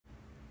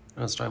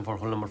It's time for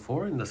hole number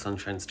 4 in the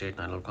Sunshine State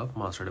 9 Cup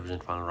Master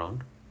Division final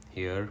round.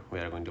 Here we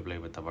are going to play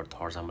with our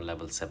Thors Hammer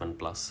level 7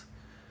 plus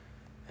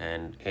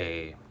and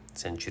a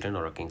Centurion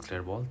or a King's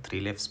Clear ball, 3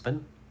 left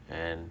spin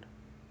and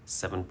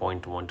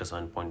 7.1 to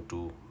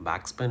 7.2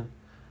 backspin.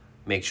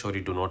 Make sure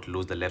you do not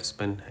lose the left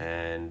spin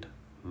and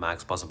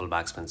max possible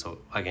backspin. So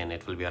again,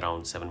 it will be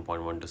around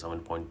 7.1 to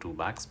 7.2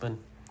 backspin.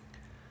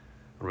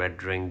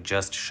 Red ring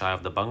just shy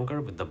of the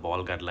bunker with the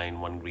ball guideline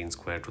 1 green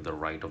square to the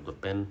right of the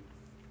pin.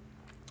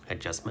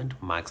 Adjustment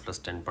max plus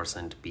 10%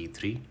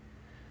 P3,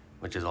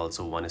 which is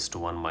also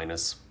 1:1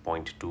 minus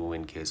 0.2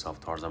 in case of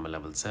Thors Hammer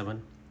level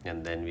 7,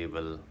 and then we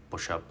will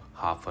push up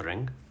half a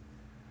ring,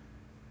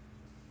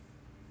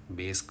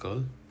 base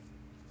curl,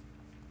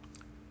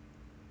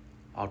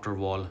 outer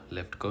wall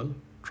left curl,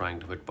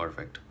 trying to hit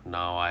perfect.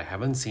 Now I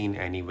haven't seen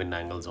any wind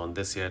angles on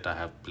this yet. I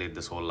have played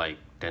this hole like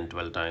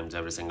 10-12 times.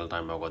 Every single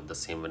time I got the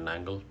same wind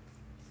angle,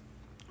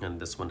 and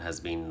this one has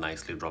been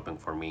nicely dropping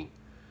for me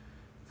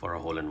for a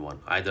hole-in-one.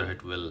 Either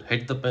it will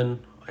hit the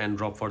pin and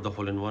drop for the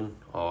hole-in-one,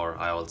 or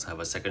I also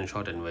have a second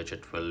shot in which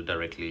it will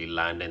directly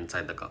land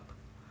inside the cup.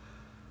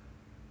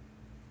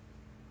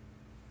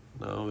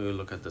 Now we will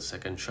look at the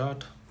second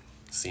shot.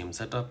 Same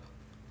setup.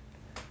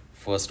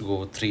 First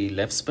go 3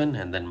 left spin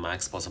and then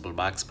max possible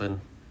backspin.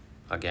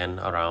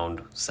 Again around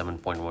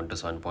 7.1 to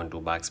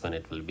 7.2 backspin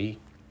it will be.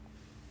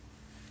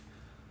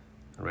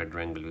 Red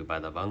ring will be by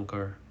the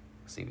bunker.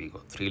 See, we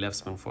go 3 left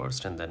spin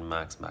first and then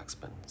max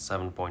backspin.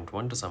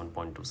 7.1 to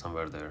 7.2,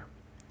 somewhere there.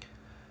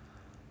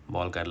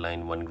 Ball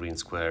guideline 1 green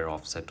square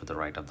offset to the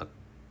right of the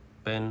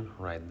pin,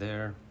 right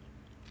there.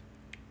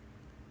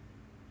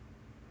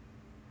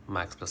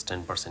 Max plus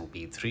 10%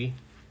 P3.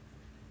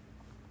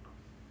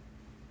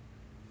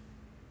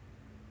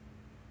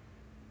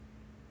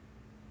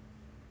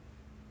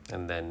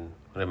 And then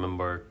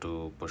remember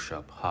to push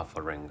up half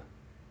a ring.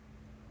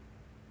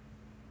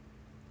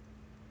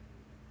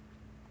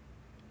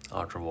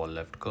 Outer wall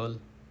left curl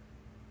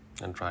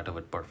and try to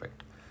hit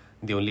perfect.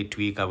 The only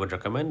tweak I would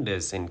recommend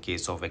is in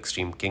case of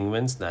extreme king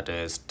winds, that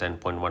is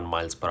 10.1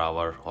 miles per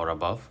hour or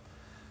above,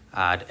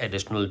 add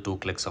additional 2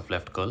 clicks of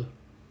left curl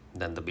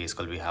than the base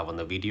curl we have on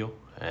the video,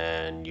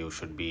 and you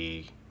should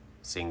be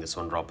seeing this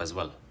one drop as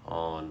well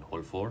on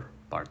hole 4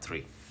 part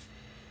 3.